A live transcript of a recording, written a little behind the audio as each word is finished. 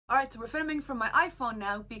Alright, so we're filming from my iPhone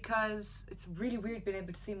now because it's really weird being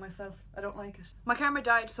able to see myself. I don't like it. My camera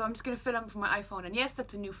died, so I'm just going to film from my iPhone. And yes,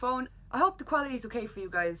 that's a new phone. I hope the quality is okay for you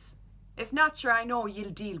guys. If not, sure, I know you'll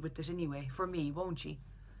deal with it anyway. For me, won't ye?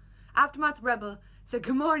 Aftermath Rebel said,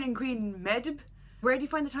 "Good morning, Queen Medb. Where do you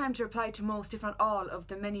find the time to reply to most, if not all, of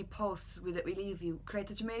the many posts that we leave you? Create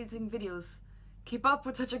such amazing videos. Keep up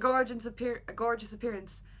with such a gorgeous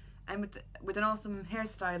appearance and with an awesome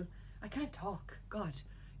hairstyle." I can't talk. God.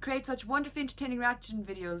 "Create such wonderfully entertaining reaction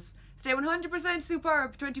videos. Stay 100%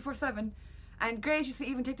 superb 24/7. And graciously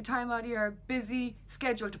even take the time out of your busy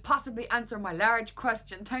schedule to possibly answer my large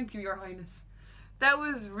question. Thank you, Your Highness." That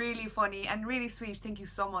was really funny and really sweet. Thank you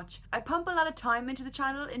so much. I pump a lot of time into the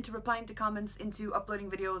channel, into replying to comments, into uploading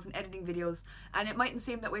videos and editing videos. And it mightn't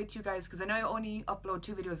seem that way to you guys because I know I only upload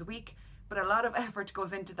 2 videos a week, but a lot of effort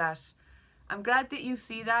goes into that. I'm glad that you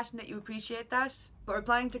see that and that you appreciate that. But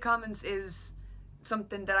replying to comments is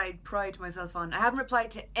something that I pride myself on. I haven't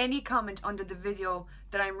replied to any comment under the video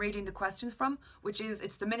that I'm reading the questions from, which is,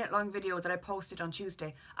 it's the minute-long video that I posted on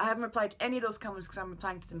Tuesday. I haven't replied to any of those comments because I'm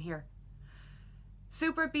replying to them here.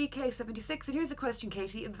 Super BK76 said, "Here's a question,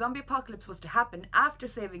 Katie. If zombie apocalypse was to happen after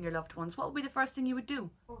saving your loved ones, what would be the first thing you would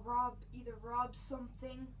do?" Or either rob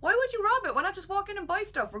something. Why would you rob it? Why not just walk in and buy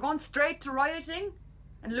stuff? We're going straight to rioting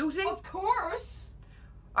and looting. Of course!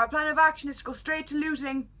 Our plan of action is to go straight to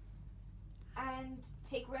looting. And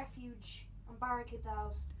take refuge and barricade the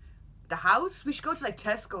house. The house? We should go to like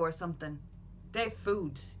Tesco or something. They have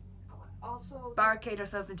food. Also, barricade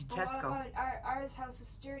ourselves into but Tesco. What about our house is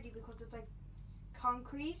sturdy because it's like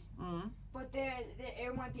concrete, but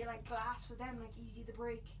there might be like glass for them, like easy to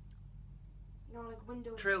break. You know, like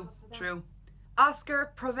windows. True, and stuff for them. true.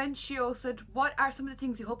 Oscar Provencio said, "What are some of the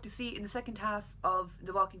things you hope to see in the second half of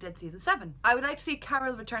The Walking Dead Season 7? I would like to see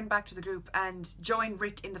Carol return back to the group and join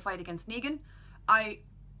Rick in the fight against Negan.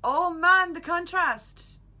 Oh man, the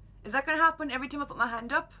contrast! Is that going to happen every time I put my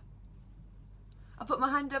hand up? I put my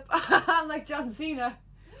hand up like John Cena.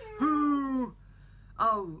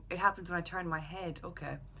 Oh, it happens when I turn my head.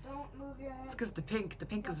 Okay. Don't move your head. It's because the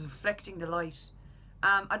pink was reflecting the light.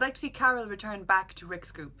 I'd like to see Carol return back to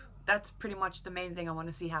Rick's group. That's pretty much the main thing I want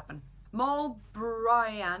to see happen. Mo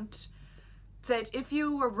Bryant said, "If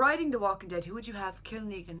you were writing The Walking Dead, who would you have kill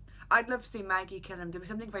Negan?" I'd love to see Maggie kill him. There'd be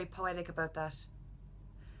something very poetic about that.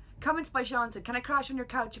 Comments by Sean said, "Can I crash on your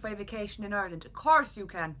couch if I vacation in Ireland?" Of course you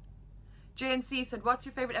can. JNC said, "What's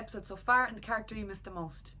your favourite episode so far and the character you missed the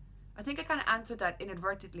most?" I think I kind of answered that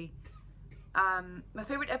inadvertently. My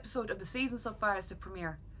favourite episode of the season so far is the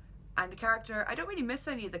premiere. And the character, I don't really miss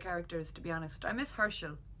any of the characters, to be honest. I miss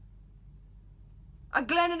Herschel.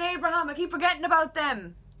 Glenn and Abraham, I keep forgetting about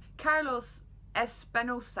them. Carlos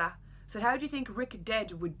Espinosa said, "How do you think Rick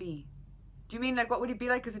dead would be?" Do you mean like what would he be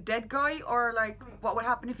like as a dead guy, or like what would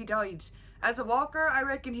happen if he died? As a walker, I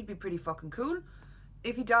reckon he'd be pretty fucking cool.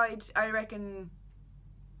 If he died, I reckon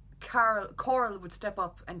Coral would step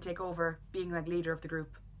up and take over being like leader of the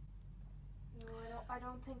group. No, I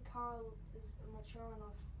don't think Carl is mature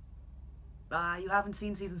enough. You haven't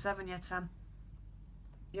seen season 7 yet, Sam.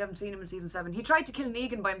 You haven't seen him in season 7. He tried to kill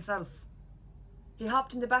Negan by himself. He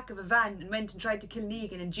hopped in the back of a van and went and tried to kill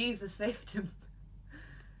Negan, and Jesus saved him.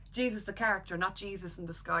 Jesus the character, not Jesus in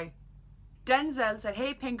the sky. Denzel said,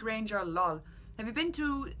 "Hey Pink Ranger, lol. Have you been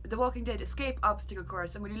to the Walking Dead escape obstacle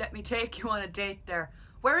course, and will you let me take you on a date there?"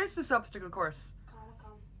 Where is this obstacle course?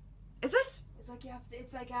 Comic-Con. Is it? It's like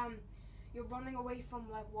it's like you're running away from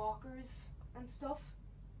like walkers and stuff.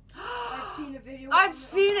 I've seen a video. I've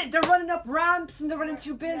seen it. They're running up ramps and they're running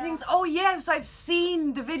through buildings. Yeah. Oh yes, I've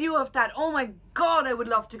seen the video of that. Oh my god, I would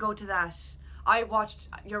love to go to that.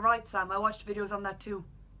 You're right, Sam. I watched videos on that too.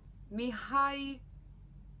 Mihai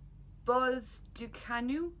Buzz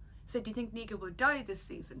Ducanu said, "Do you think Negan will die this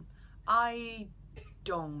season?" I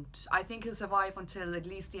don't. I think he'll survive until at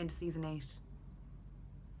least the end of season 8.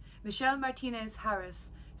 Michelle Martinez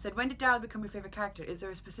Harris said, "When did Daryl become your favourite character? Is there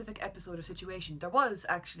a specific episode or situation?" There was,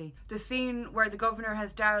 actually. The scene where the governor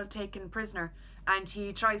has Daryl taken prisoner and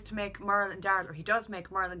he tries to make Merle and Daryl, or he does make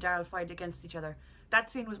Merle and Daryl fight against each other. That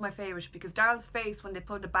scene was my favourite because Daryl's face when they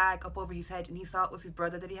pulled the bag up over his head and he saw it was his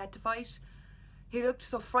brother that he had to fight, he looked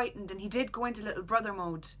so frightened, and he did go into little brother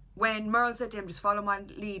mode when Merle said to him, "Just follow my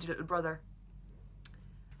lead, little brother."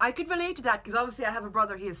 I could relate to that because obviously I have a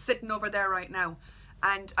brother. He is sitting over there right now.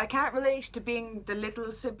 And I can't relate to being the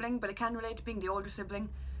little sibling, but I can relate to being the older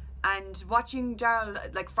sibling. And watching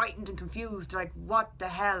Daryl like frightened and confused, like what the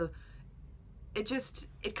hell, it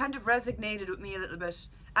kind of resonated with me a little bit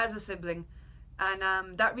as a sibling.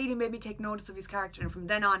 And that really made me take notice of his character, and from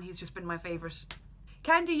then on he's just been my favourite.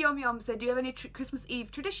 Candy Yum Yum said, do you have any Christmas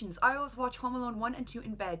Eve traditions? I always watch Home Alone 1 and 2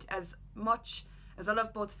 in bed. As much as I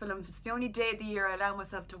love both films, it's the only day of the year I allow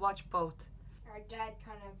myself to watch both. Our dad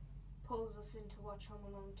kind of pulls us in to watch Home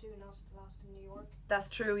Alone 2, not Lost in New York. That's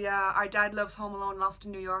true, yeah. Our dad loves Home Alone Lost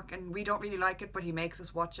in New York, and we don't really like it, but he makes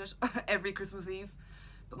us watch it every Christmas Eve.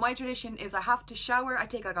 But my tradition is I have to shower. I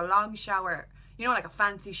take like a long shower, you know, like a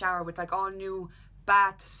fancy shower with like all new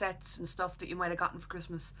bath sets and stuff that you might have gotten for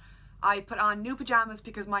Christmas. I put on new pajamas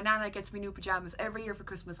because my nana gets me new pajamas every year for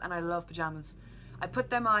Christmas, and I love pajamas. I put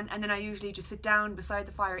them on, and then I usually just sit down beside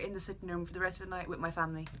the fire in the sitting room for the rest of the night with my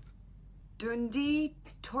family. Dundee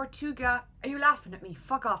Tortuga, are you laughing at me?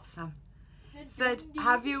 Fuck off, Sam. Said,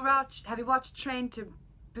 have you watched Train to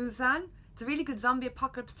Busan? It's a really good zombie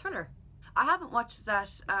apocalypse thriller. I haven't watched that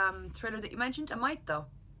thriller that you mentioned. I might though.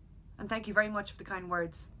 And thank you very much for the kind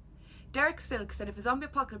words. Derek Silk said, if a zombie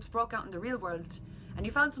apocalypse broke out in the real world and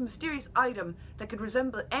you found some mysterious item that could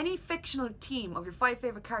resemble any fictional team of your 5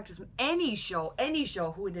 favourite characters from any show,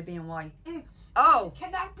 who would they be and why? Oh!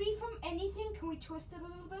 Can that be from anything? Can we twist it a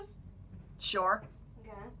little bit? Sure.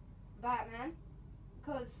 Okay. Batman.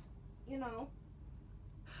 Because, you know,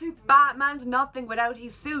 Superman. Batman's nothing without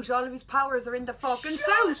his suit. All of his powers are in the fucking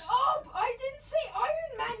suit. Shut up! I didn't say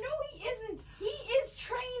Iron Man. No, he isn't. He is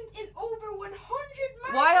trained in over 100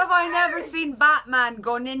 martial Why have I never arts. seen Batman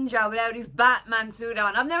go ninja without his Batman suit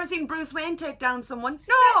on? I've never seen Bruce Wayne take down someone.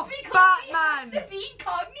 No, That's because Batman. he has to be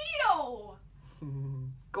incognito.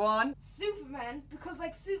 Go on. Superman, because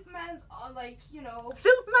like Superman's like, you know.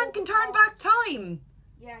 Superman can turn back time.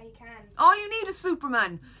 Yeah, he can. All you need is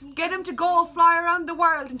Superman. Get him to go fly around the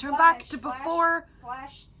world and turn back to before.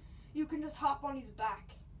 Flash, you can just hop on his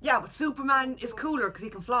back. Yeah, but Superman is cooler because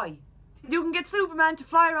he can fly. You can get Superman to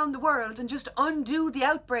fly around the world and just undo the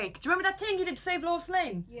outbreak. Do you remember that thing he did to save Lois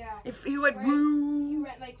Lane? Yeah. If he went He woo.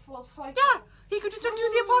 went like full cycle. Yeah, he could just undo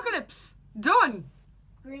the apocalypse. Done.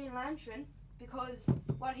 Green Lantern, because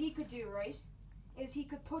what he could do, right, is he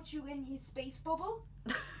could put you in his space bubble.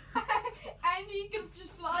 And he could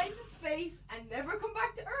just fly into space and never come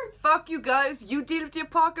back to Earth. Fuck you guys. You deal with the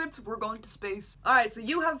apocalypse. We're going to space. Alright, so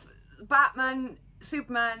you have Batman,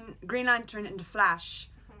 Superman, Green Lantern, and the Flash.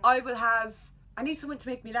 I need someone to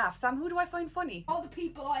make me laugh. Sam, who do I find funny? All the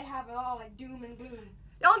people I have are all like doom and gloom.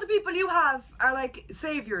 All the people you have are like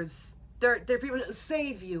saviors. They're people that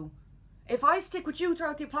save you. If I stick with you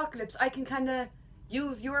throughout the apocalypse, I can kind of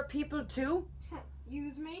use your people too.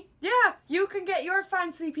 Use me? Yeah, you can get your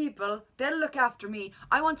fancy people. They'll look after me.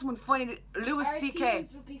 I want someone funny. Louis Our C.K.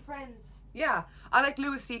 teams would be friends. Yeah, I like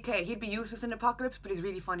Louis C.K. He'd be useless in Apocalypse, but he's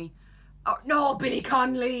really funny. Oh, no, Billy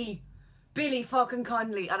Connolly. Billy fucking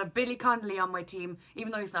Connolly. I'd have Billy Connolly on my team,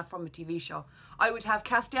 even though he's not from a TV show. I would have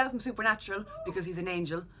Castiel from Supernatural, because he's an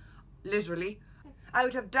angel. Literally. I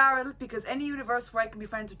would have Daryl, because any universe where I can be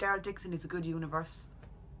friends with Daryl Dixon is a good universe.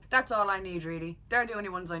 That's all I need, really. They're the only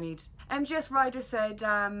ones I need. MGS Ryder said,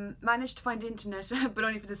 managed to find internet, but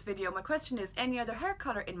only for this video. My question is, any other hair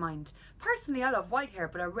colour in mind? Personally, I love white hair,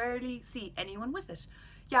 but I rarely see anyone with it.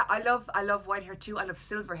 Yeah, I love white hair too. I love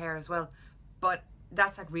silver hair as well. But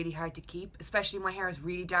that's like really hard to keep, especially my hair is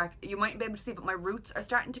really dark. You might be able to see, but my roots are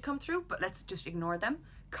starting to come through, but let's just ignore them.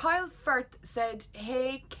 Kyle Firth said,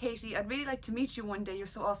 hey Katie, I'd really like to meet you one day. You're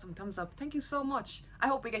so awesome. Thumbs up. Thank you so much. I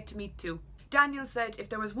hope we get to meet too. Daniel said, if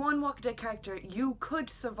there was one Walking Dead character you could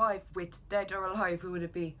survive with, dead or alive, who would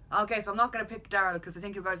it be? Okay, so I'm not going to pick Daryl because I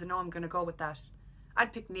think you guys know I'm going to go with that.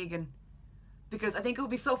 I'd pick Negan. Because I think it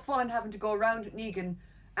would be so fun having to go around with Negan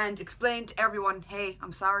and explain to everyone, hey,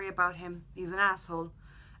 I'm sorry about him. He's an asshole.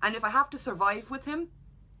 And if I have to survive with him,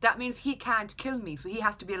 that means he can't kill me, so he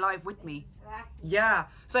has to be alive with me. Exactly. Yeah.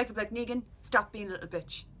 So I could be like, Negan, stop being a little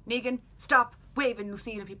bitch. Negan, stop waving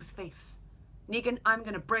Lucille in people's face. Negan, I'm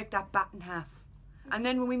going to break that bat in half. And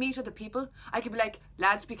then when we meet other people, I could be like,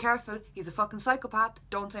 lads, be careful. He's a fucking psychopath.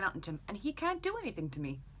 Don't say nothing to him. And he can't do anything to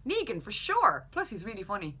me. Negan, for sure. Plus, he's really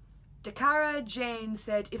funny. Dakara Jane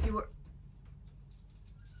said, if you were...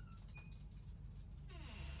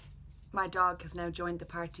 My dog has now joined the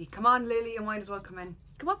party. Come on, Lily, you might as well come in.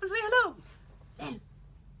 Come up and say hello. Lil,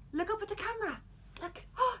 look up at the camera. Look.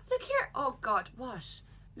 Oh, look here. Oh, God, what?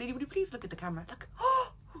 Lily, would you please look at the camera? Look.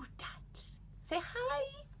 Oh, who's that? Say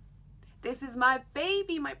hi. This is my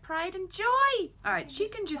baby, my pride and joy. All right, she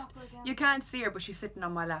can just... You can't see her, but she's sitting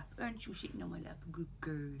on my lap. Aren't you sitting on my lap? Good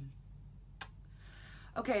girl.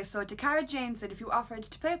 Okay, so Dakara Jane said, if you offered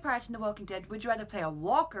to play a part in The Walking Dead, would you rather play a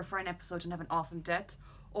walker for an episode and have an awesome death?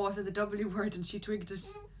 Or was it the W word and she twigged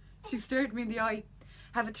it? She stared me in the eye.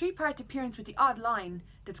 Have a 3-part appearance with the odd line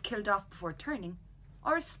that's killed off before turning?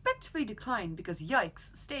 Or respectfully decline because,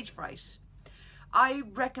 yikes, stage fright? I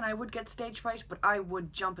reckon I would get stage fright, but I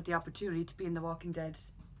would jump at the opportunity to be in The Walking Dead.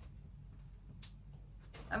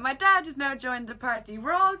 And my dad has now joined the party.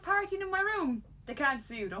 We're all partying in my room. They can't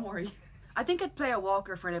see you, don't worry. I think I'd play a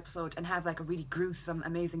walker for an episode and have like a really gruesome,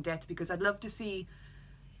 amazing death, because I'd love to see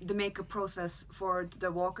the makeup process for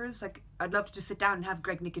the walkers. Like, I'd love to just sit down and have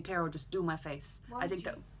Greg Nicotero just do my face. My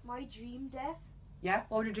dream death. Yeah?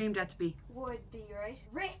 What would your dream death be? Would be, right?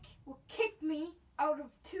 Rick will kick me out of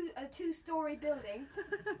a two-story building,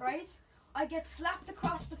 right? I get slapped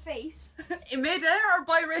across the face. In mid-air or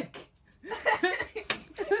by Rick?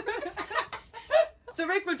 So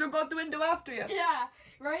Rick will jump out the window after you? Yeah,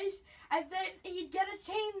 right? And then he'd get a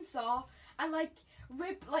chainsaw and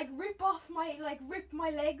rip my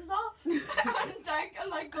legs off and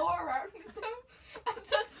go around with them and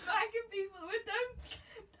start smacking people with them.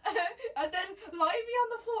 And then lie me on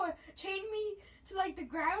the floor, chain me to the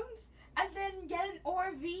ground, and then get an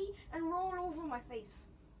RV and roll over my face.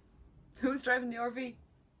 Who's driving the RV?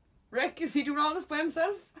 Rick? Is he doing all this by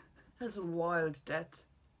himself? That's a wild death.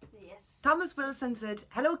 Yes. Thomas Wilson said,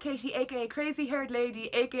 "Hello Katie, aka Crazy Haired Lady,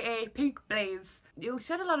 aka Pink Blaze." You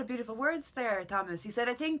said a lot of beautiful words there, Thomas. He said,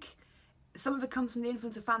 "I think some of it comes from the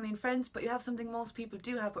influence of family and friends, but you have something most people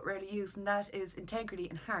do have but rarely use, and that is integrity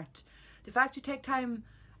and heart. The fact you take time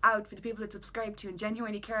out for the people that subscribe to you and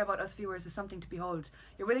genuinely care about us viewers is something to behold.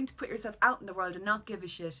 You're willing to put yourself out in the world and not give a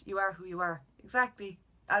shit. You are who you are." Exactly.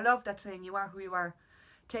 I love that saying, you are who you are.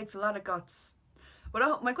 Takes a lot of guts.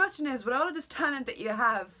 But my question is, with all of this talent that you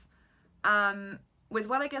have, with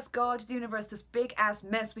what I guess God, the universe, this big ass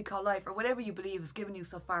mess we call life, or whatever you believe has given you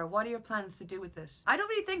so far, what are your plans to do with it? I don't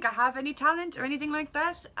really think I have any talent or anything like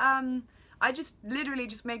that. I just literally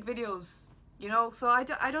just make videos, you know, so I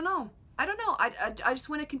don't know. I don't know. I just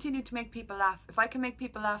want to continue to make people laugh. If I can make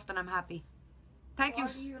people laugh, then I'm happy. Thank you.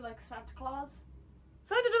 Are you like Santa Claus?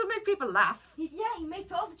 Santa doesn't make people laugh. He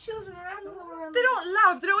makes all the children around the world. They don't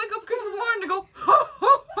laugh. They don't wake up Christmas morning and go, ho,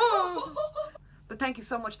 ho, ho. But thank you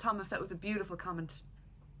so much, Thomas. That was a beautiful comment.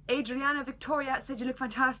 Adriana Victoria said, "You look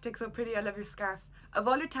fantastic, so pretty. I love your scarf. Of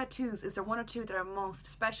all your tattoos, is there one or two that are most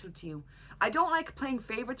special to you?" I don't like playing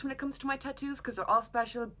favourites when it comes to my tattoos because they're all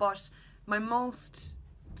special, but my most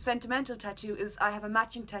sentimental tattoo is I have a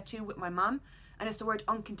matching tattoo with my mum, and it's the word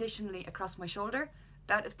unconditionally across my shoulder.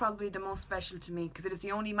 That is probably the most special to me because it is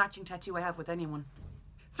the only matching tattoo I have with anyone.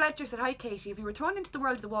 Fletcher said, "Hi Katie, if you were thrown into the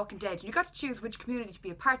world of The Walking Dead and you got to choose which community to be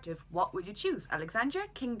a part of, what would you choose? Alexandria,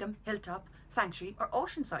 Kingdom, Hilltop, Sanctuary or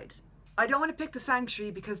Oceanside?" I don't want to pick the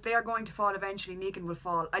Sanctuary because they are going to fall eventually. Negan will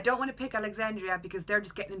fall. I don't want to pick Alexandria because they're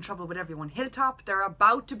just getting in trouble with everyone. Hilltop, they're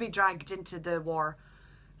about to be dragged into the war.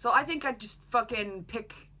 So I think I'd just fucking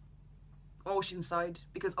pick Oceanside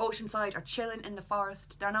because Oceanside are chilling in the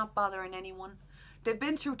forest. They're not bothering anyone. They've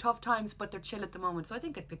been through tough times, but they're chill at the moment, so I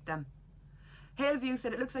think I'd pick them. Haleview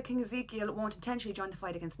said, "It looks like King Ezekiel won't intentionally join the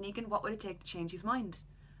fight against Negan. What would it take to change his mind?"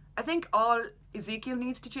 I think all Ezekiel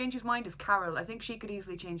needs to change his mind is Carol. I think she could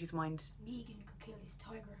easily change his mind. Negan could kill his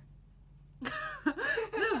tiger.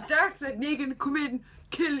 It was dark said Negan come in,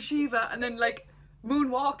 kill Shiva, and then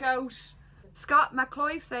moonwalk out. Scott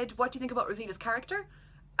McCloy said, "What do you think about Rosita's character?"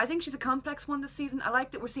 I think she's a complex one this season. I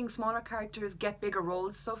like that we're seeing smaller characters get bigger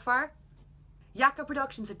roles so far. Yaka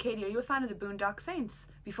Productions said, "Katie, are you a fan of the Boondock Saints?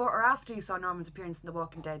 Before or after you saw Norman's appearance in The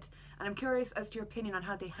Walking Dead? And I'm curious as to your opinion on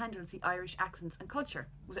how they handled the Irish accents and culture.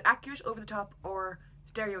 Was it accurate, over the top, or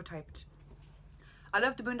stereotyped?" I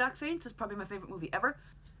love the Boondock Saints. It's probably my favourite movie ever.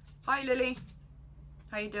 Hi Lily.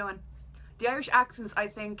 How you doing? The Irish accents, I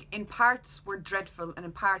think, in parts were dreadful and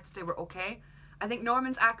in parts they were okay. I think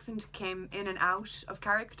Norman's accent came in and out of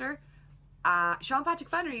character. Sean Patrick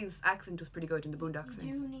Flannery's accent was pretty good in the Boondock Saints.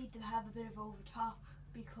 You do need to have a bit of over top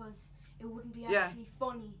because it wouldn't be actually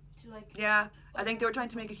funny to Yeah, I think they were trying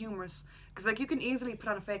to make it humorous because you can easily put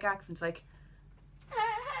on a fake accent that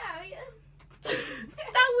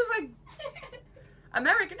was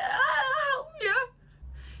American. Yeah.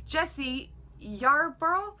 Jesse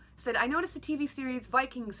Yarborough said, "I noticed the TV series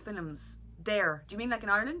Vikings films there. Do you mean like in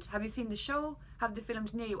Ireland? Have you seen the show? Have they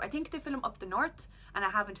filmed near you? I think they film up the north and I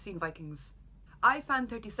haven't seen Vikings."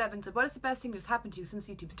 iFan37 said, "What is the best thing that's happened to you since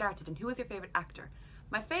YouTube started and who is your favourite actor?"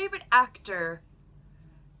 My favourite actor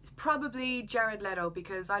is probably Jared Leto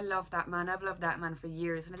because I love that man. I've loved that man for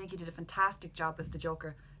years and I think he did a fantastic job as the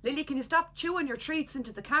Joker. Lily, can you stop chewing your treats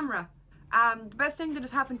into the camera? The best thing that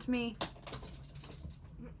has happened to me...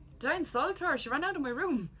 Did I insult her? She ran out of my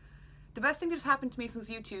room. The best thing that has happened to me since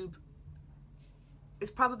YouTube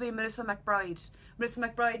is probably Melissa McBride. Melissa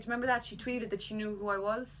McBride, remember that? She tweeted that she knew who I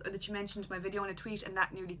was, or that she mentioned my video in a tweet, and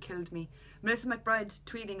that nearly killed me. Melissa McBride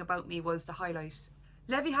tweeting about me was the highlight.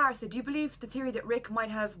 Levy Harris said, do you believe the theory that Rick might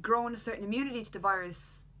have grown a certain immunity to the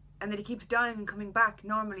virus and that he keeps dying and coming back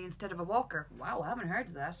normally instead of a walker? Wow, I haven't heard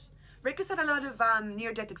of that. Rick has had a lot of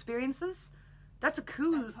near-death experiences. That's a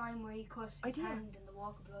cool... That time where he cut his hand in the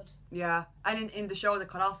walk of blood. Yeah, and in the show they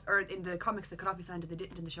cut off, or in the comics they cut off his hand and they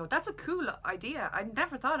didn't in the show. That's a cool idea. I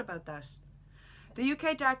never thought about that. The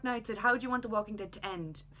UK Dark Knight said, how do you want The Walking Dead to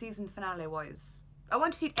end, season finale-wise? I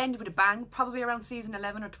want to see it end with a bang, probably around season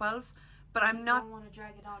 11 or 12. But I'm not... I don't want to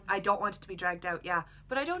drag it on. I don't want it to be dragged out, yeah.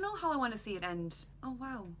 But I don't know how I want to see it end. Oh,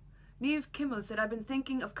 wow. Neve Kimmel said, I've been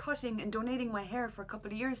thinking of cutting and donating my hair for a couple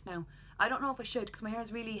of years now. I don't know if I should because my hair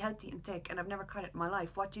is really healthy and thick and I've never cut it in my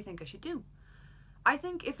life. What do you think I should do? I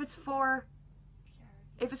think if it's for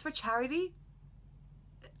charity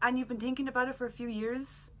and you've been thinking about it for a few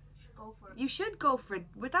years, go for it. You should go for it,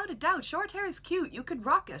 without a doubt. Short hair is cute. You could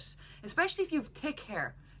rock it, especially if you have thick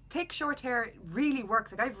hair. Thick short hair really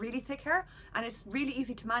works. Like, I have really thick hair and it's really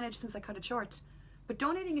easy to manage since I cut it short. But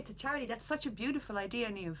donating it to charity, that's such a beautiful idea,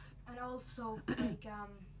 Niamh. And also, like,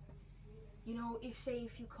 you know, if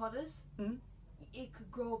you cut it, it could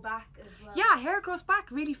grow back as well. Yeah, hair grows back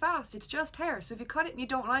really fast. It's just hair. So if you cut it and you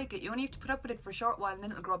don't like it, you only have to put up with it for a short while and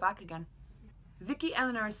then it'll grow back again. Vicky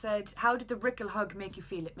Eleanor said, how did the Rickle hug make you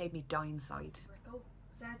feel? It made me die inside. Rickle?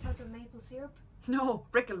 Is that a type of maple syrup? No,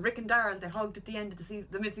 Rick and Daryl, they hugged at the end of the season,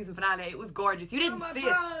 the mid-season finale. It was gorgeous. You didn't see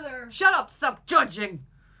brother. It. Shut up, stop judging.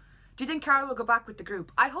 Do you think Carol will go back with the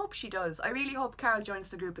group? I hope she does. I really hope Carol joins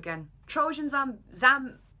the group again. Trojan zombies.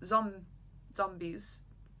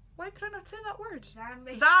 Why could I not say that word?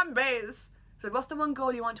 Zombies. So what's the one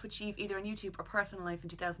goal you want to achieve either in YouTube or personal life in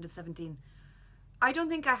 2017? I don't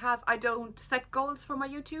think I have. I don't set goals for my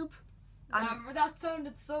YouTube. That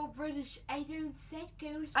sounded so British. I don't set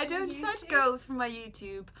goals for my YouTube. I don't set goals for my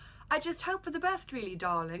YouTube. I just hope for the best, really,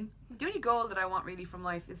 darling. The only goal that I want really from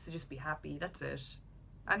life is to just be happy. That's it.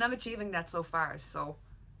 And I'm achieving that so far, so.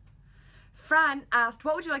 Fran asked,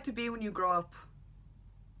 what would you like to be when you grow up?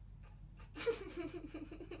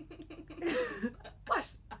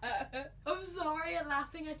 What? I'm sorry I'm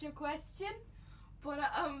laughing at your question, but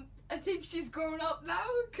I think she's grown up now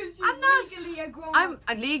because she's legally a grown up.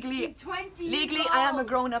 Legally. She's 20 Legally, years I am a old.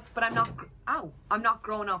 grown up, but I'm not. I'm not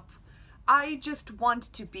grown up. I just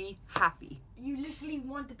want to be happy. You literally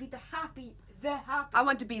want to be the happy. I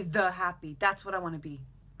want to be the happy. That's what I want to be.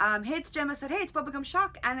 Hates Gemma said, hey, it's Bubblegum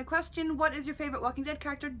Shock. And a question, what is your favourite Walking Dead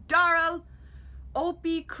character? Daryl.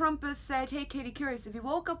 Opie Crumpus said, hey, Katie, curious, if you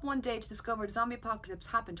woke up one day to discover the zombie apocalypse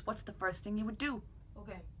happened, what's the first thing you would do?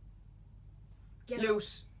 Okay.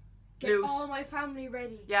 Loot. Get all my family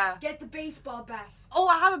ready. Yeah. Get the baseball bat. Oh,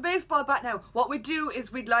 I have a baseball bat now. What we'd do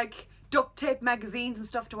is we'd like duct tape magazines and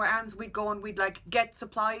stuff to our arms. We'd go and we'd like get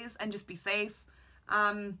supplies and just be safe.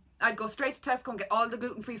 I'd go straight to Tesco and get all the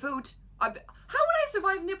gluten-free food. How would I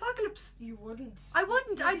survive in the apocalypse? You wouldn't. I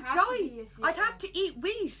wouldn't. I'd die. I'd have to eat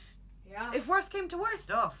wheat. Yeah. If worst came to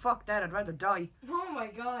worst, oh fuck that, I'd rather die. Oh my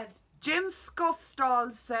god. Jim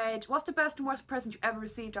Scuffstall said, what's the best and worst present you ever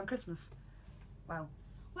received on Christmas? Wow.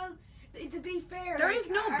 Well, to be fair, there is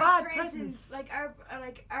no bad presents. Like our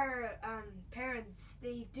parents,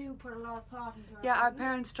 they do put a lot of thought into our presents. Our presents.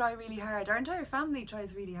 parents try really hard. Our entire family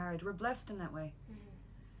tries really hard. We're blessed in that way.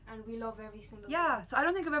 And we love every single one. So I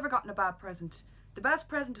don't think I've ever gotten a bad present. The best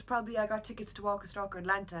present is probably I got tickets to Walker Stalker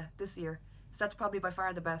Atlanta this year. So that's probably by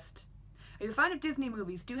far the best. Are you a fan of Disney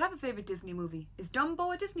movies? Do you have a favourite Disney movie? Is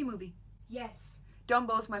Dumbo a Disney movie? Yes.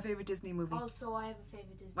 Dumbo's my favourite Disney movie. Also, I have a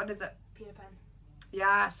favourite Disney What is it? Peter Pan.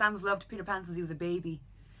 Yeah, Sam's loved Peter Pan since he was a baby.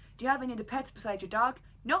 Do you have any of the pets beside your dog?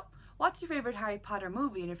 Nope. What's your favourite Harry Potter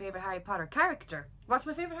movie and your favourite Harry Potter character? What's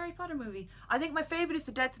my favourite Harry Potter movie? I think my favourite is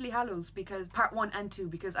The Deathly Hallows, because part 1 and 2,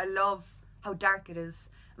 because I love how dark it is.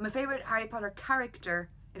 And my favourite Harry Potter character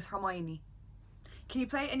is Hermione. Can you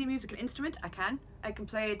play any musical instrument? I can. I can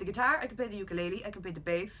play the guitar, I can play the ukulele, I can play the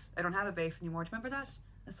bass. I don't have a bass anymore. Do you remember that?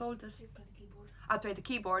 I sold it. You play the keyboard. I play the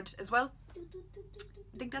keyboard as well.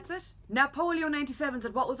 I think that's it. Napoleon97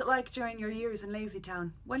 said, what was it like during your years in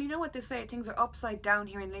Lazytown? Well, you know what they say, things are upside down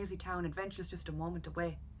here in Lazytown. Adventure's just a moment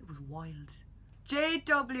away. It was wild.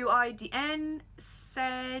 JWIDN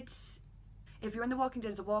said, if you're in The Walking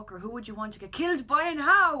Dead as a walker, who would you want to get killed by and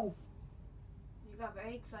how? You got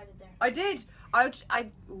very excited there. I did.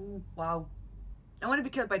 Ooh, wow. I want to be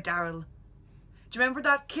killed by Daryl. Do you remember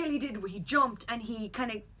that kill he did where he jumped and he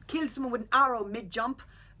kind of killed someone with an arrow mid-jump?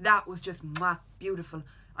 That was just beautiful.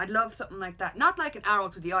 I'd love something like that. Not like an arrow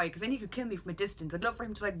to the eye, because then he could kill me from a distance. I'd love for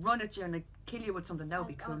him to like run at you and like kill you with something. That would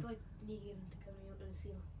be cool. I'd like Negan to kill me out of the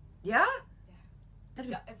seal. Yeah?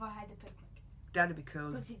 Yeah. If I had to pick, like. That'd be cool.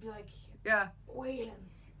 Because he'd be like. Yeah. Wailing.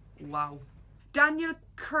 Wow. Daniel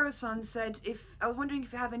Curson said, I was wondering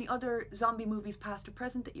if you have any other zombie movies past or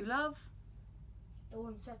present that you love. The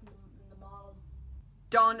one set in the mall.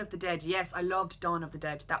 Dawn of the Dead. Yes, I loved Dawn of the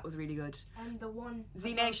Dead. That was really good. And the one...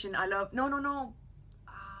 Z Nation. I love... No.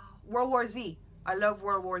 World War Z. I love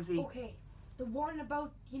World War Z. Okay. The one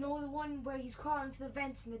about... You know the one where he's crawling to the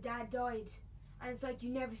vents and the dad died? And it's like you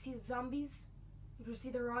never see the zombies. You just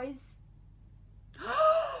see their eyes.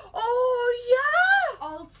 Oh, yeah!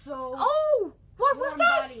 Also... Oh! What was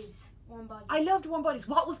that? Warm Bodies. I loved Warm Bodies.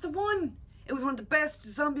 What was the one? It was one of the best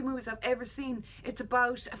zombie movies I've ever seen. It's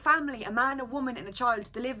about a family, a man, a woman and a child.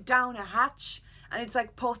 They live down a hatch and it's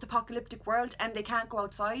like post-apocalyptic world and they can't go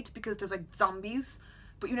outside because there's like zombies.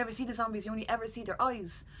 But you never see the zombies, you only ever see their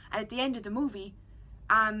eyes. And at the end of the movie,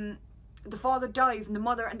 the father dies and the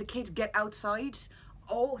mother and the kid get outside.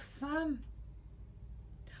 Oh, Sam.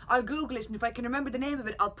 I'll Google it and if I can remember the name of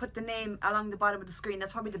it, I'll put the name along the bottom of the screen.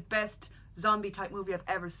 That's probably the best zombie type movie I've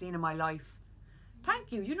ever seen in my life.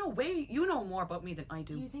 Thank you. You know more about me than I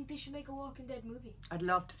do. Do you think they should make a Walking Dead movie? I'd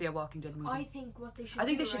love to see a Walking Dead movie. I think what they should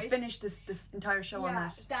they should finish the entire show on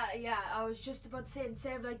that. Yeah, I was just about to say,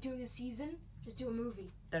 instead of like doing a season, just do a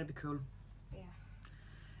movie. That'd be cool. Yeah.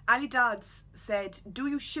 Ali Dodds said, do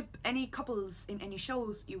you ship any couples in any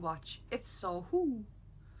shows you watch? If so, who?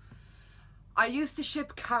 I used to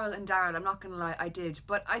ship Carol and Daryl, I'm not gonna lie, I did.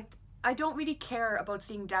 But I don't really care about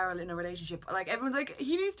seeing Daryl in a relationship. Like, everyone's like,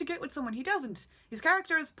 he needs to get with someone. He doesn't. His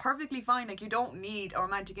character is perfectly fine. Like, you don't need a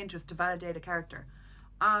romantic interest to validate a character.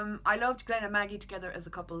 I loved Glenn and Maggie together as a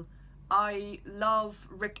couple. I love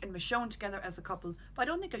Rick and Michonne together as a couple. But I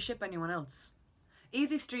don't think I ship anyone else.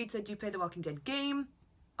 Easy Street said, do you play the Walking Dead game?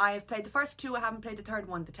 I have played the first two. I haven't played the third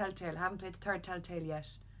one, the Telltale. I haven't played the third Telltale yet.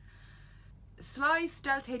 Sly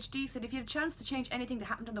Stealth HD said, if you had a chance to change anything that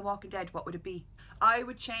happened on The Walking Dead, what would it be? I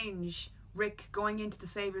would change Rick going into the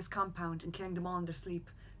Savior's compound and killing them all in their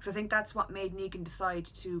sleep. Because I think that's what made Negan decide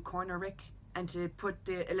to corner Rick and to put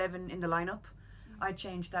the 11 in the lineup. I'd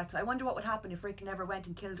change that. So I wonder what would happen if Rick never went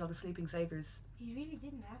and killed all the sleeping Saviors. He really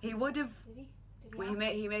didn't have to. He would have. Did he? Well,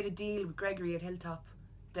 he made a deal with Gregory at Hilltop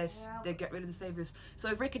that they'd get rid of the Saviors. So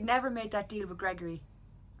if Rick had never made that deal with Gregory,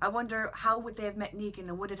 I wonder how would they have met Negan,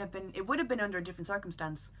 and would it have been? It would have been under a different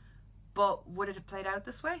circumstance, but would it have played out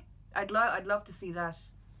this way? I'd love to see that.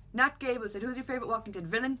 Nat Gable said, "Who's your favorite Walking Dead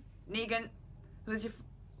villain?" Negan. Who's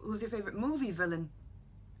your favorite movie villain?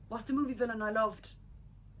 What's the movie villain I loved?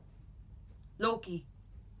 Loki.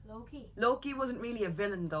 Loki wasn't really a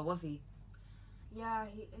villain though, was he? Yeah,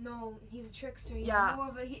 he's a trickster.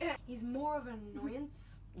 He's more of an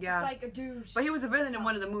annoyance. Yeah. He's like a dude. But he was a villain in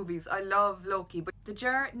one of the movies. I love Loki. But the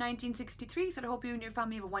Jar 1963 said, I hope you and your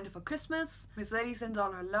family have a wonderful Christmas. Miss Lady sends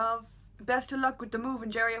all her love. Best of luck with the move,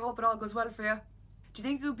 and Jerry, I hope it all goes well for you. Do you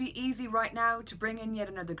think it would be easy right now to bring in yet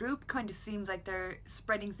another group? Kind of seems like they're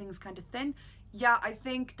spreading things kind of thin. Yeah, I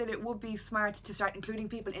think that it would be smart to start including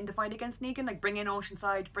people in the fight against Negan. Like, bring in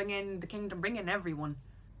Oceanside, bring in the Kingdom, bring in everyone.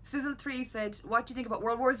 Sizzle3 said, what do you think about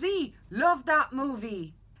World War Z? Love that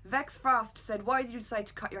movie. Vex Frost said, why did you decide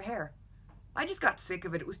to cut your hair? I just got sick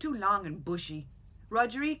of it. It was too long and bushy.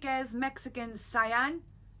 Rodriguez Mexican Cyan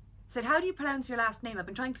said, how do you pronounce your last name? I've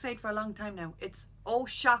been trying to say it for a long time now. It's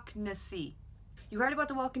O'Shaughnessy. You heard about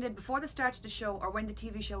The Walking Dead before the start of the show or when the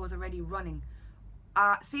TV show was already running?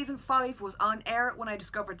 Season 5 was on air when I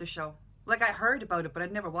discovered the show. Like, I heard about it, but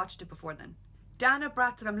I'd never watched it before then. Dana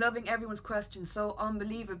Bratt said, I'm loving everyone's questions. So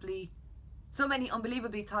many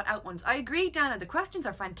unbelievably thought out ones. I agree, Dana. The questions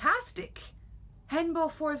are fantastic.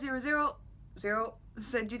 Henbo4000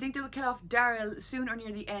 said, do you think they will kill off Daryl soon or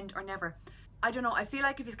near the end or never? I don't know. I feel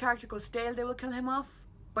like if his character goes stale, they will kill him off.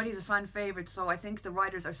 But he's a fan favourite, so I think the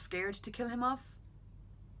writers are scared to kill him off.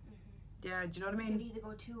 Yeah, do you know what I mean? It could either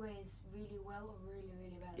go two ways, really well or really,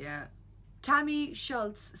 really bad. Yeah. Tammy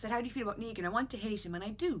Schultz said, how do you feel about Negan? I want to hate him, and I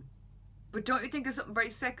do. But don't you think there's something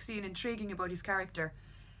very sexy and intriguing about his character?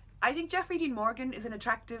 I think Jeffrey Dean Morgan is an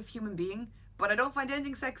attractive human being, but I don't find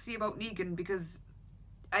anything sexy about Negan because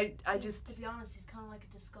I just... To be honest, he's kind of like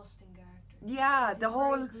a disgusting character. Yeah, the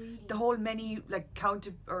whole many, like,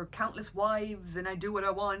 countless wives, and I do what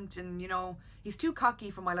I want, and, you know, he's too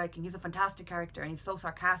cocky for my liking. He's a fantastic character, and he's so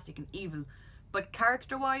sarcastic and evil. But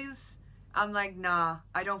character-wise, I'm like, nah,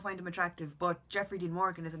 I don't find him attractive, but Jeffrey Dean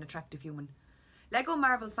Morgan is an attractive human. Lego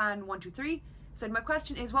Marvel Fan 123 said, my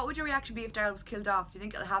question is, what would your reaction be if Daryl was killed off? Do you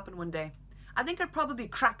think it'll happen one day? I think I'd probably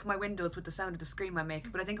crack my windows with the sound of the scream I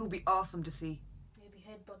make, but I think it would be awesome to see. Maybe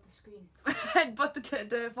headbutt the screen. Headbutt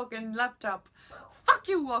the fucking laptop. Fuck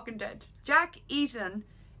you, Walking Dead. Jack Eaton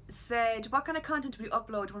said, what kind of content will you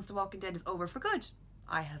upload once The Walking Dead is over for good?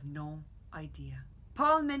 I have no idea.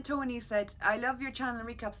 Paul Mentoni said, I love your channel and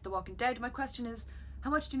recaps of The Walking Dead. My question is, how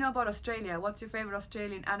much do you know about Australia? What's your favourite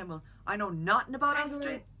Australian animal? I know nothing about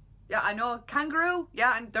Australia. Yeah, I know kangaroo.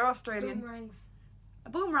 Yeah, and they're Australian. Boomerangs. A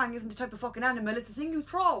boomerang isn't a type of fucking animal. It's a thing you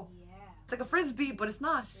throw. Yeah. It's like a frisbee, but it's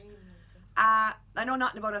not. Really. I know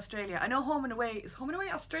nothing about Australia. I know Home and Away. Is Home and Away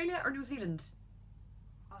Australia or New Zealand?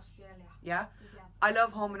 Australia. Yeah. Yeah. I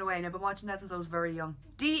love Home and Away, and I've been watching that since I was very young.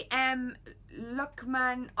 DM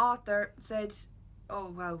Luckman Author said, oh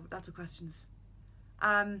wow, lots of questions.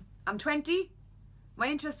 I'm 20. My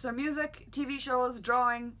interests are music, TV shows,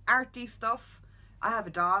 drawing, arty stuff. I have a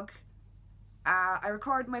dog. I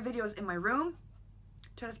record my videos in my room.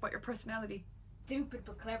 Tell us about your personality. Stupid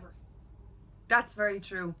but clever. That's very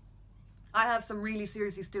true. I have some really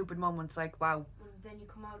seriously stupid moments, like wow. And then you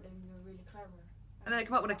come out and you're really clever. And then I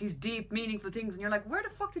come up with like these deep, meaningful things, and you're like, where the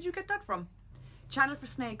fuck did you get that from? Channel for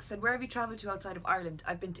Snakes said, where have you travelled to outside of Ireland?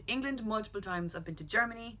 I've been to England multiple times, I've been to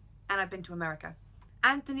Germany, and I've been to America.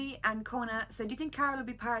 Anthony and Kona said, do you think Carol will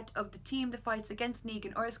be part of the team that fights against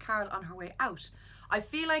Negan, or is Carol on her way out? I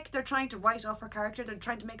feel like they're trying to write off her character, they're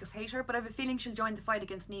trying to make us hate her, but I have a feeling she'll join the fight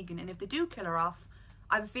against Negan, and if they do kill her off,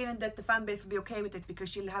 I have a feeling that the fan base will be okay with it because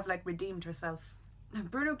she'll have like redeemed herself.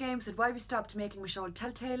 Bruno Games said, why have you stopped making Michelle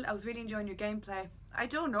Telltale? I was really enjoying your gameplay. I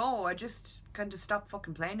don't know, I just kind of stopped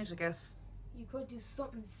fucking playing it, I guess. You could do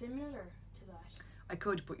something similar to that. I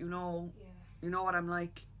could, but you know Yeah. what I'm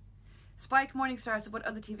like. Spike Morningstar said, what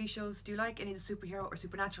other TV shows do you like? Any of the superhero or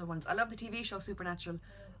supernatural ones? I love the TV show Supernatural.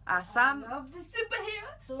 Sam? I love the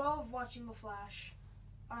superhero. I love watching The Flash.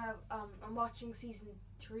 I'm watching season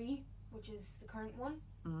 3, which is the current one.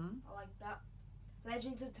 I like that.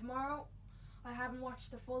 Legends of Tomorrow. I haven't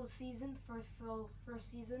watched the full season,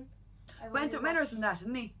 first season. Wentworth Miller's in that,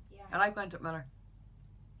 isn't he? Yeah. I like Wentworth Miller.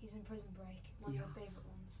 He's in Prison Break, one of my favourite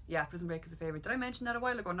ones. Yeah, Prison Break is a favourite. Did I mention that a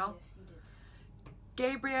while ago? No? Yes, you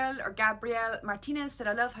did. Gabrielle Martinez said,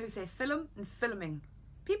 I love how you say film and filming.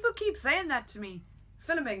 People keep saying that to me.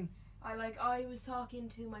 Filming. I was talking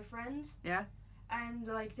to my friends. Yeah. And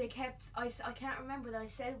like they kept, I can't remember that I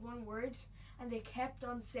said one word, and they kept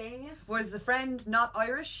on saying it. Was the friend not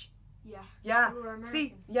Irish? Yeah. Yeah. We were American.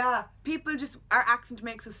 See, yeah. People just, our accent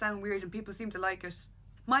makes us sound weird and people seem to like it.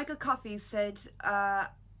 Michael Coffey said, I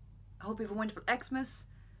hope you have a wonderful Xmas.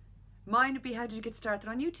 Mine would be, how did you get started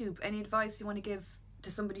on YouTube? Any advice you want to give to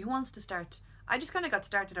somebody who wants to start? I just kind of got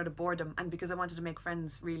started out of boredom and because I wanted to make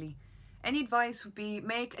friends, really. Any advice would be,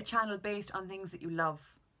 make a channel based on things that you love.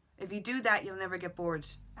 If you do that, you'll never get bored.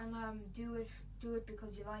 And do it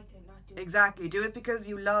because you like it, not do it. Exactly. Do it because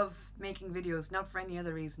you love making videos, not for any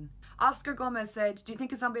other reason. Oscar Gomez said, do you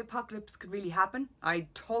think a zombie apocalypse could really happen? I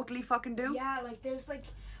totally fucking do. Yeah, like there's like,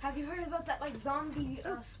 have you heard about that like zombie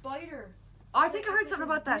spider? I think I heard something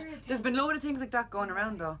about that. There's been loads of things like that going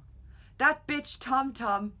around though. That bitch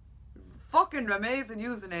Tom, fucking amazing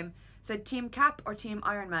username, said Team Cap or Team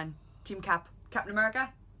Iron Man? Team Cap. Captain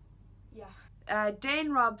America? Yeah.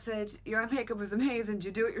 Dane Robb said, your makeup is amazing. Do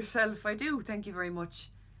you do it yourself? I do, thank you very much.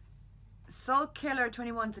 Soul Killer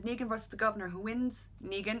 21 said, Negan versus the Governor. Who wins?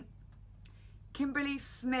 Negan. Kimberly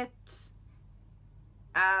Smith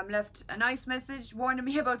left a nice message warning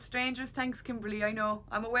me about strangers. Thanks, Kimberly. I know.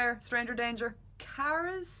 I'm aware. Stranger danger.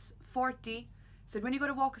 Cara's 40 said, when you go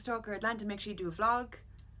to Walker Stalker Atlanta, make sure you do a vlog.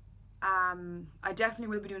 I definitely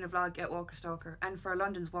will be doing a vlog at Walker Stalker and for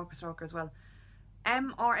London's Walker Stalker as well.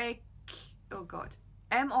 MRAZKOVA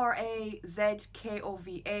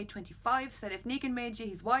 25 said, if Negan made you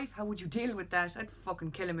his wife, how would you deal with that? I'd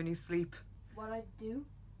fucking kill him in his sleep. What I'd do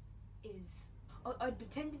is I'd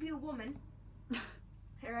pretend to be a woman,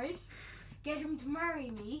 right? Get him to marry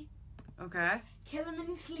me. Okay. Kill him in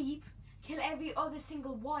his sleep. Kill every other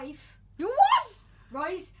single wife. You what?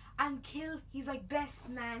 Right? And kill his like best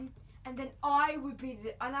man. And then I would be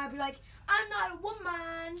and I'd be like, I'm not a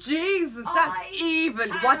woman. Jesus, that's evil.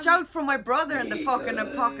 Watch out for my brother in the fucking evil.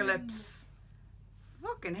 apocalypse.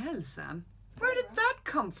 Fucking hell, Sam. Where did that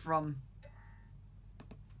come from?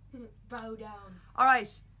 Bow down.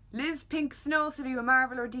 Alright. Liz Pink Snow said, are you a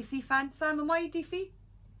Marvel or DC fan? Sam, am I DC?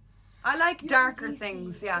 I like darker DC,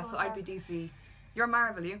 things, yeah, so I'd be darker. DC. You're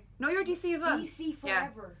Marvel, you? No, you're DC as well. DC Yeah.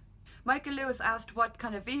 forever. Michael Lewis asked, what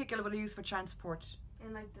kind of vehicle will you use for transport?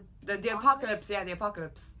 And like The apocalypse, yeah, the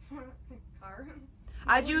apocalypse. Car.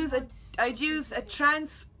 I'd use a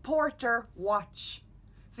transporter watch.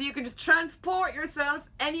 So you can just transport yourself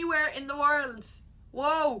anywhere in the world.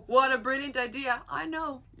 Whoa, what a brilliant idea. I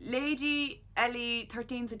know. Lady Ellie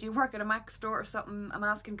 13 said, do you work at a Mac store or something? I'm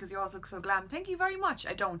asking because you all look so glam. Thank you very much.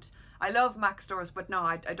 I don't. I love Mac stores, but no,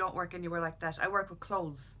 I don't work anywhere like that. I work with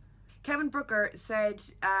clothes. Kevin Brooker said,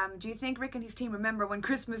 do you think Rick and his team remember when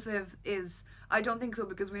Christmas is? I don't think so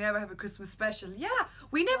because we never have a Christmas special. Yeah,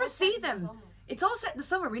 we never It's see set in the them. summer. It's all set in the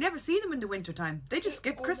summer. We never see them in the winter time. They just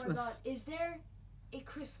skip Oh my Christmas. God. Is there a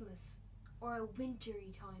Christmas or a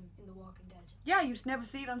wintry time in The Walking Dead? Yeah, you just never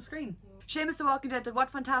see it on screen. Seamus the Walking Dead said, what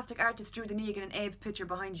fantastic artist drew the Negan and Abe picture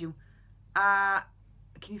behind you? Can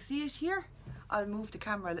you see it here? I'll move the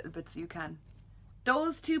camera a little bit so you can.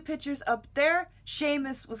 Those two pictures up there,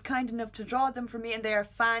 Seamus was kind enough to draw them for me and they are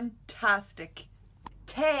fantastic.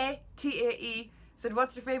 Tae, T-A-E, said,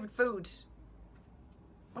 what's your favourite food?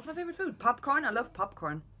 What's my favourite food? Popcorn? I love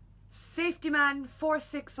popcorn. Safetyman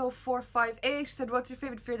 460458 said, what's your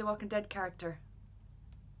favourite Fear the Walking Dead character?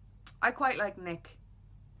 I quite like Nick.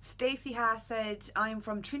 Stacey Haas said, I'm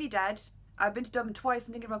from Trinidad. I've been to Dublin twice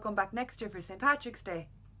and thinking about going back next year for St. Patrick's Day.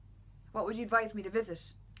 What would you advise me to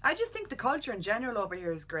visit? I just think the culture in general over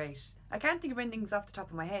here is great. I can't think of anything off the top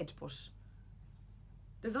of my head, but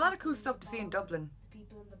there's a lot of cool stuff to see in Dublin. The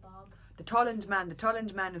people in the bog. The Tulland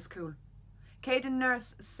Man is cool. Caden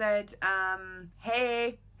Nurse said,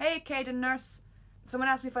 hey Caden Nurse. Someone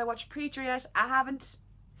asked me if I watched Preacher yet. I haven't.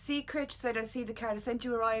 Secret said, I see the card I sent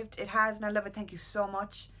you arrived. It has and I love it, thank you so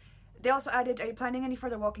much. They also added, are you planning any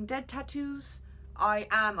further Walking Dead tattoos? I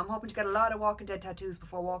am. I'm hoping to get a lot of Walking Dead tattoos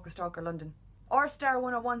before Walker Stalker London. Or Star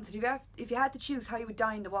 101 said, if you had to choose how you would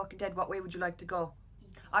die in The Walking Dead, what way would you like to go?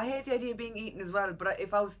 I hate the idea of being eaten as well, but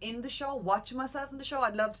if I was in the show, watching myself in the show,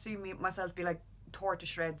 I'd love to see myself be like tore to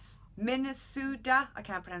shreds. Minnesota, I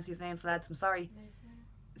can't pronounce these names, lads, I'm sorry.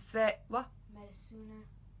 What?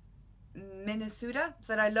 Minnesota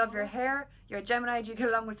said, I love your hair. You're a Gemini, do you get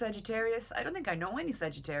along with Sagittarius? I don't think I know any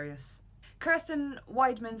Sagittarius. Kirsten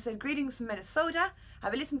Weidman said, greetings from Minnesota.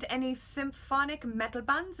 Have you listened to any symphonic metal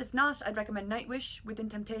bands? If not, I'd recommend Nightwish, Within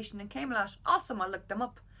Temptation and Camelot. Awesome, I'll look them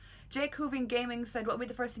up. Jake Hooving Gaming said, what would be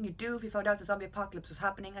the first thing you'd do if you found out the zombie apocalypse was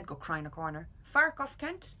happening? I'd go cry in a corner. Farkoff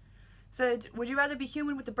Kent said, would you rather be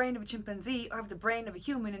human with the brain of a chimpanzee or have the brain of a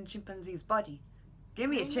human in a chimpanzee's body? Give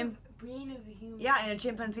me brain of a human. Yeah, in a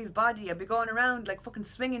chimpanzee's body. I'd be going around like fucking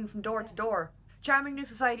swinging from door to door. Charming New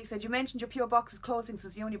Society said, you mentioned your P.O. box is closing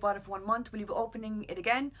since you only bought it for 1 month. Will you be opening it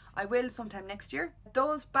again? I will sometime next year.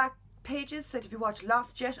 Those back pages said, if you watched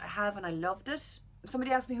Lost yet, I have and I loved it.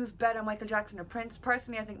 Somebody asked me who's better, Michael Jackson or Prince.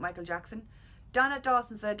 Personally, I think Michael Jackson. Donna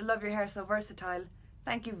Dawson said, love your hair, so versatile.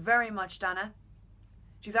 Thank you very much, Donna.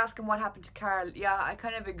 She's asking what happened to Carl. Yeah, I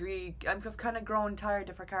kind of agree. I've kind of grown tired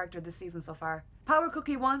of her character this season so far. Power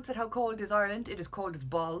Cookie 1 said, how cold is Ireland? It is cold as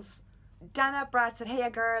balls. Dana Bratt said, hey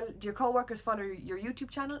girl, do your co-workers follow your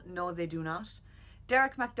YouTube channel? No, they do not.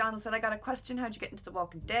 Derek MacDonald said, I got a question, how'd you get into The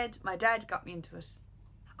Walking Dead? My dad got me into it.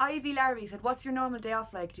 Ivy Larry said, what's your normal day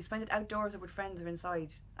off like? Do you spend it outdoors or with friends or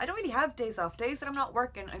inside? I don't really have days off. Days that I'm not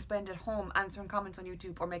working, I spend at home answering comments on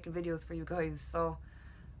YouTube or making videos for you guys. So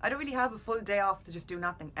I don't really have a full day off to just do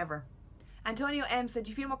nothing ever. Antonio M said, do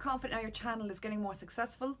you feel more confident now your channel is getting more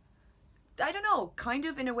successful? I don't know, kind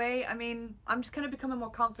of in a way. I mean, I'm just kind of becoming more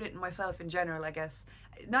confident in myself in general, I guess.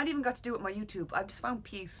 Not even got to do it with my YouTube. I've just found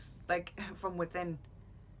peace, like, from within.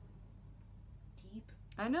 Deep.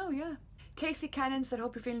 I know, yeah. Casey Cannon said,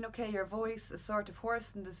 hope you're feeling okay. Your voice is sort of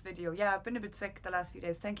hoarse in this video. Yeah, I've been a bit sick the last few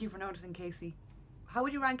days. Thank you for noticing, Casey. How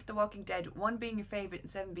would you rank The Walking Dead? 1 being your favourite and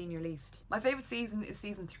 7 being your least. My favourite season is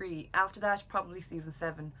season 3. After that, probably season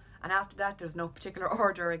 7. And after that, there's no particular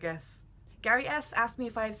order, I guess. Gary S. asked me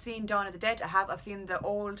if I've seen Dawn of the Dead. I have. I've seen the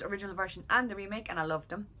old original version and the remake and I loved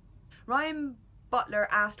them. Ryan Butler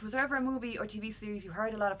asked, was there ever a movie or TV series you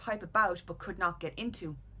heard a lot of hype about but could not get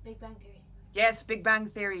into? Big Bang Theory. Yes, Big Bang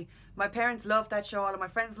Theory. My parents loved that show, all of my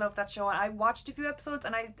friends loved that show, and I watched a few episodes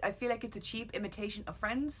and I feel like it's a cheap imitation of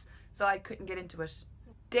Friends, so I couldn't get into it.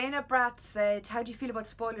 Dana Bratt said, how do you feel about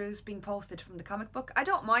spoilers being posted from the comic book? I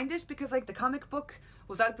don't mind it because like the comic book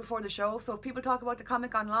was out before the show, so if people talk about the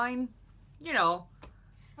comic online, you know.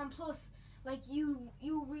 And plus, like you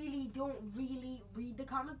really don't really read the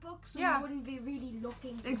comic book, so Yeah. you wouldn't be really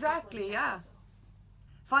looking for Exactly, stuff like yeah. that, so.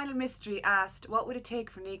 Final Mystery asked, what would it take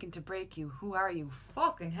for Negan to break you? Who are you?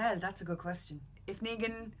 Fucking hell, that's a good question. If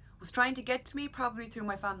Negan was trying to get to me, probably through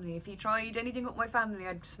my family. If he tried anything with my family,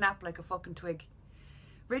 I'd snap like a fucking twig.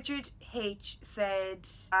 Richard H said,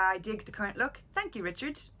 I dig the current look. Thank you,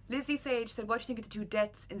 Richard. Lizzie Sage said, what do you think of the 2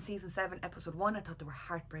 deaths in season 7, episode 1? I thought they were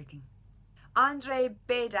heartbreaking. Andre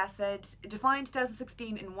Beda said, define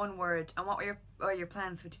 2016 in 1 word, and what are your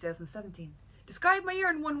plans for 2017? Describe my year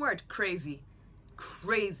in 1 word. Crazy.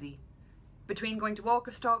 Crazy. Between going to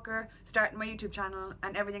Walker Stalker, starting my YouTube channel,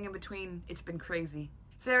 and everything in between, it's been crazy.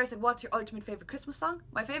 Sarah said, what's your ultimate favourite Christmas song?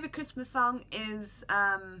 My favourite Christmas song is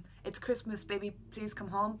It's Christmas Baby Please Come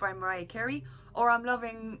Home by Mariah Carey, or I'm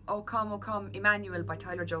loving O Come Emmanuel by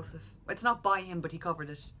Tyler Joseph. It's not by him, but he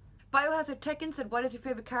covered it. Biohazard Tekken said, what is your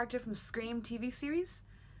favourite character from Scream TV series?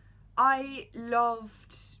 I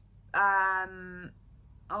loved,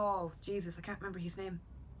 oh Jesus, I can't remember his name.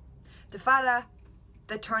 The fella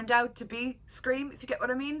that turned out to be Scream, if you get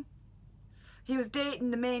what I mean. He was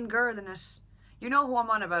dating the main girl in it. You know who I'm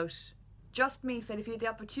on about. Just Me said, if you had the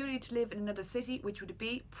opportunity to live in another city, which would it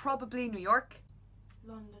be? Probably New York.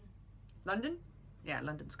 London. London? Yeah,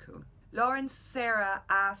 London's cool. Lawrence Sarah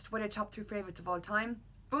asked, what are your top 3 favourites of all time?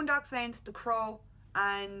 Boondock Saints, The Crow,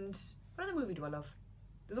 and what other movie do I love?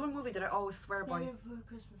 There's one movie that I always swear by. Nightmare Before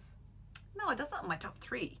Christmas. No, that's not in my top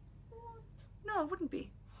 3. What? No, it wouldn't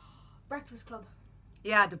be. Breakfast Club.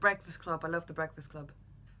 Yeah, The Breakfast Club. I love The Breakfast Club.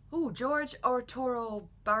 Ooh, George Arturo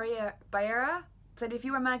Barrera said, if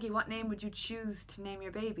you were Maggie, what name would you choose to name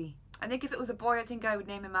your baby? I think if it was a boy, I think I would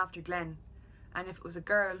name him after Glenn. And if it was a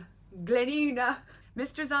girl, Glenina.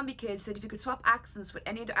 Mr. Zombie Kid said, if you could swap accents with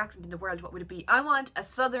any other accent in the world, what would it be? I want a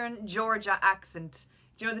Southern Georgia accent.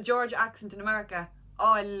 Do you know the Georgia accent in America?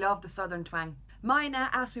 Oh, I love the Southern twang. Mina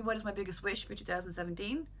asked me, what is my biggest wish for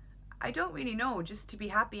 2017? I don't really know, just to be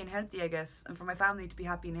happy and healthy, I guess, and for my family to be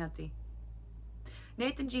happy and healthy.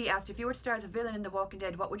 Nathan G asked, if you were to star as a villain in The Walking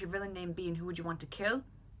Dead, what would your villain name be and who would you want to kill?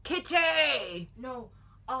 Kitty! No.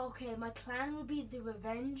 Okay, my clan would be the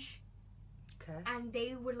Revenge. Okay. And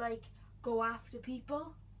they would like go after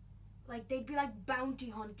people. Like they'd be like bounty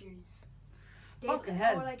hunters. Fucking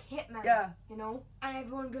hell. Or like hitmen. Yeah. You know? And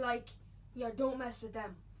everyone would be like, yeah, don't mess with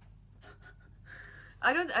them.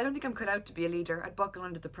 I don't think I'm cut out to be a leader. I'd buckle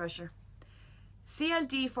under the pressure.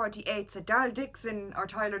 CLD48 said, Daryl Dixon or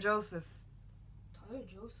Tyler Joseph. Tyler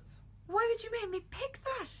Joseph. Why would you make me pick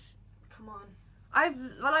that? Come on. I've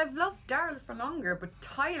loved Daryl for longer, but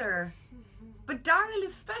Tyler. But Daryl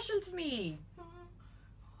is special to me.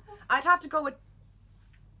 I'd have to go with.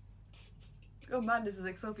 Oh man, this is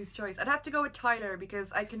like Sophie's Choice. I'd have to go with Tyler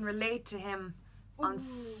because I can relate to him on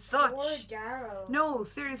such. Poor Daryl. No,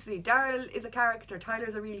 seriously, Daryl is a character.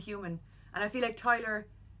 Tyler's a real human, and I feel like Tyler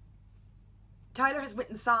has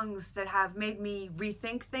written songs that have made me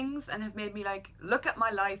rethink things and have made me like look at my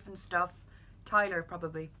life and stuff. Tyler,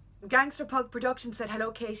 probably. Gangster Pug Production said,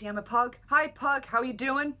 hello Katie, I'm a pug. Hi Pug, how are you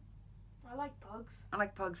doing? I like pugs. I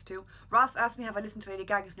like pugs too. Ross asked me, have I listened to Lady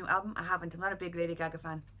Gaga's new album? I haven't. I'm not a big Lady Gaga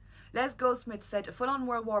fan. Les Goldsmith said, a full-on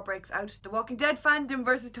world war breaks out. The Walking Dead fandom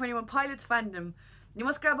versus 21 Pilots fandom. You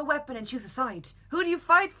must grab a weapon and choose a side. Who do you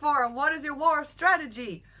fight for and what is your war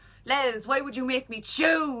strategy? Les, why would you make me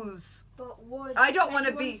choose? But would I don't want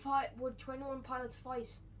to be... Would 21 Pilots fight?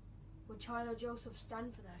 Would Tyler Joseph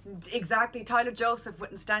stand for that? Exactly. Tyler Joseph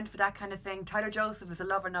wouldn't stand for that kind of thing. Tyler Joseph is a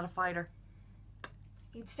lover, not a fighter.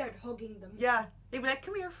 He'd start hugging them. Yeah. He'd be like,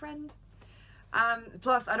 come here, friend.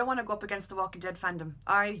 Plus, I don't want to go up against the Walking Dead fandom.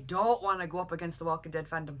 I don't want to go up against the Walking Dead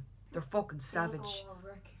fandom. They're fucking savage.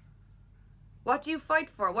 What do you fight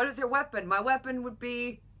for? What is your weapon? My weapon would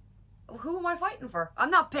be... Who am I fighting for?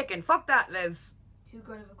 I'm not picking. Fuck that, Liz. Too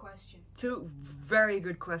good of a question. Very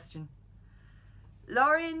good question.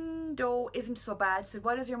 Lauren Doe isn't so bad said,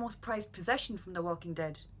 what is your most prized possession from The Walking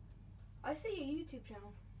Dead? I see a YouTube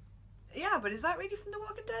channel. Yeah, but is that really from The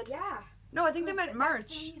Walking Dead? Yeah. No, I think they meant merch.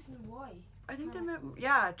 That's the reason why. I think they meant...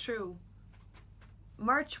 Yeah, true.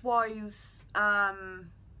 Merch-wise,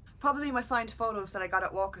 probably my signed photos that I got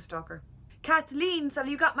at Walker Stalker. Kathleen said,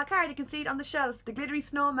 you got my card, you can see it on the shelf. The glittery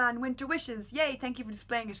snowman, winter wishes. Yay, thank you for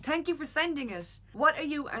displaying it. Thank you for sending it. What are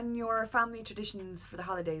you and your family traditions for the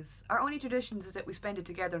holidays? Our only traditions is that we spend it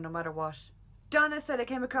together no matter what. Donna said, I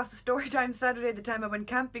came across the Storytime Saturday the time I went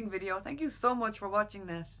camping video. Thank you so much for watching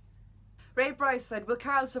that. Ray Bryce said, will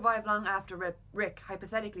Carl survive long after Rick?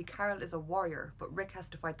 Hypothetically, Carl is a warrior, but Rick has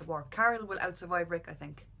to fight the war. Carl will outsurvive Rick, I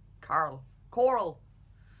think. Coral.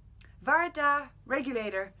 Varda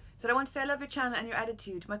Regulator said, I want to say I love your channel and your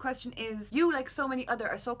attitude. My question is, you, like so many other,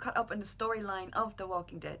 are so caught up in the storyline of The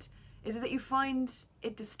Walking Dead. Is it that you find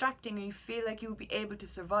it distracting or you feel like you would be able to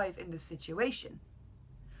survive in this situation?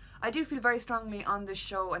 I do feel very strongly on this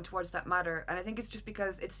show and towards that matter, and I think it's just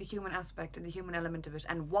because it's the human aspect and the human element of it,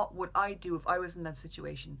 and what would I do if I was in that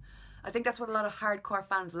situation? I think that's what a lot of hardcore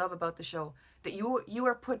fans love about the show, that you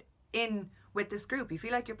are put in with this group. You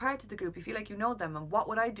feel like you're part of the group, you feel like you know them, and what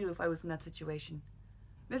would I do if I was in that situation?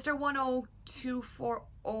 Mr.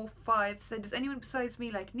 102405 said, does anyone besides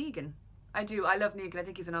me like Negan? I do. I love Negan. I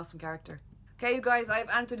think he's an awesome character. Okay, you guys, I've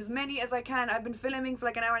answered as many as I can. I've been filming for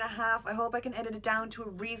like an hour and a half. I hope I can edit it down to a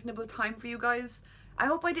reasonable time for you guys. I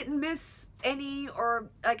hope I didn't miss any, or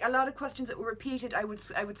like a lot of questions that were repeated. I would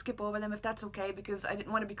skip over them if that's okay, because I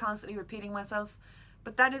didn't want to be constantly repeating myself.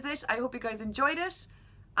 But that is it. I hope you guys enjoyed it.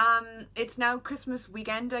 It's now Christmas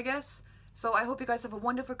weekend, I guess. So I hope you guys have a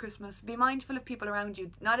wonderful Christmas. Be mindful of people around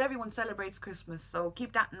you. Not everyone celebrates Christmas, so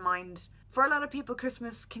keep that in mind. For a lot of people,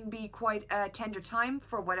 Christmas can be quite a tender time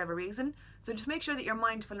for whatever reason. So just make sure that you're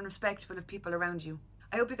mindful and respectful of people around you.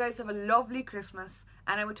 I hope you guys have a lovely Christmas,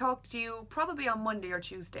 and I will talk to you probably on Monday or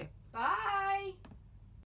Tuesday. Bye.